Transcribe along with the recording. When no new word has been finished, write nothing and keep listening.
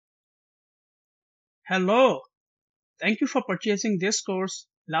Hello, thank you for purchasing this course,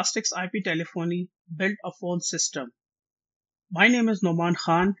 Elastix IP Telephony Build a Phone System. My name is Noman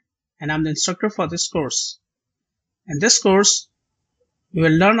Khan and I'm the instructor for this course. In this course, we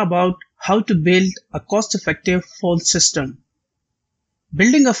will learn about how to build a cost-effective phone system.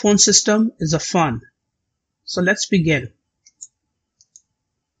 Building a phone system is a fun. So let's begin.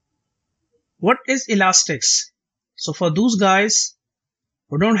 What is Elastix? So for those guys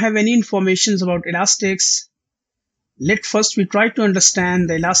who don't have any information about Elastix, let first we try to understand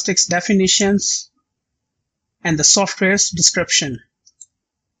the Elastix definitions and the software's description.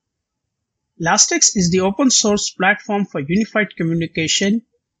 Elastix is the open source platform for unified communication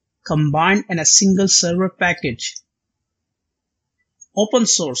combined in a single server package. Open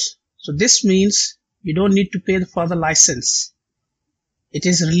source. So this means you don't need to pay for the license. It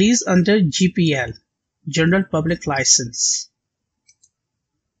is released under GPL, General Public License.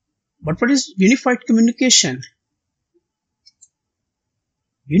 But what is unified communication?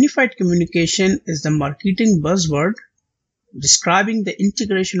 Unified communication is the marketing buzzword describing the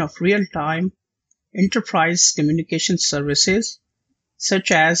integration of real-time enterprise communication services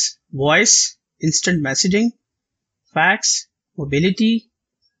such as voice, instant messaging, fax, mobility,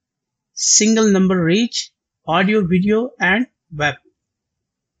 single number reach, audio, video, and web.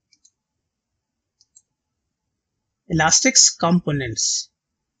 Elastix Components.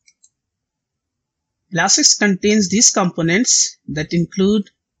 Elastix contains these components that include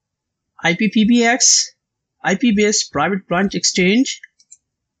IPPBX, IP-based private branch exchange,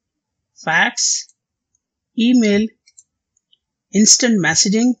 fax, email, instant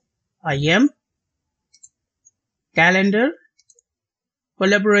messaging, IM, calendar,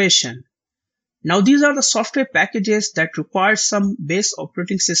 collaboration. Now these are the software packages that require some base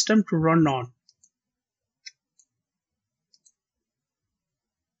operating system to run on.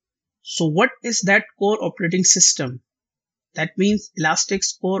 So what is that core operating system? That means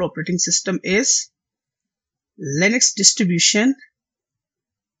Elastix core operating system is Linux distribution.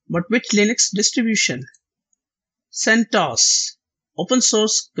 But which Linux distribution? CentOS, open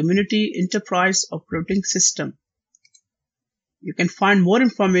source community enterprise operating system. You can find more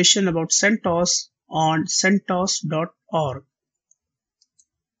information about CentOS on centos.org.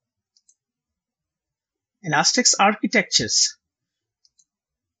 Elastix architectures.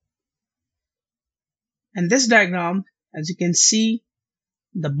 In this diagram, as you can see,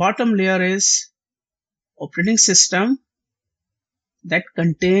 the bottom layer is operating system that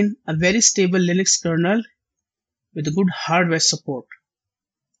contain a very stable Linux kernel with good hardware support.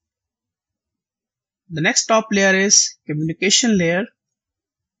 The next top layer is communication layer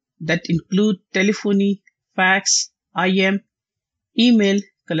that include telephony, fax, IM, email,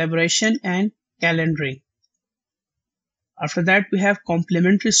 collaboration, and calendaring. After that, we have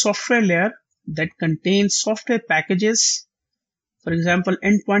complementary software layer that contains software packages, for example,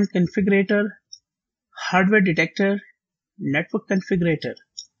 endpoint configurator, hardware detector, network configurator.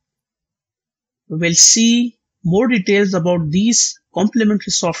 We will see more details about these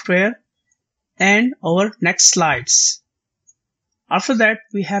complementary software and our next slides. After that,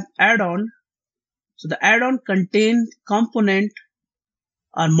 we have add-on. So the add-on contain component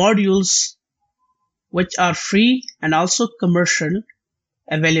or modules which are free and also commercial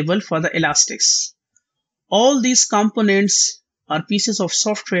available for the Elastix. All these components or pieces of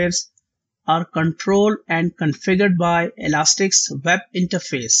software are controlled and configured by Elastix web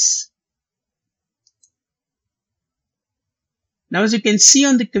interface. Now as you can see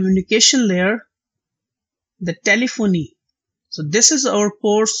on the communication layer, the telephony. So this is our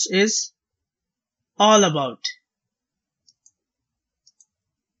course is all about.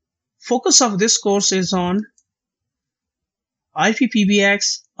 Focus of this course is on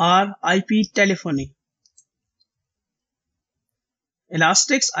IPPBX or IP telephony.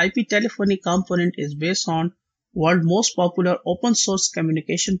 Elastix IP telephony component is based on world's most popular open source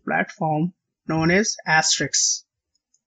communication platform known as Elastix.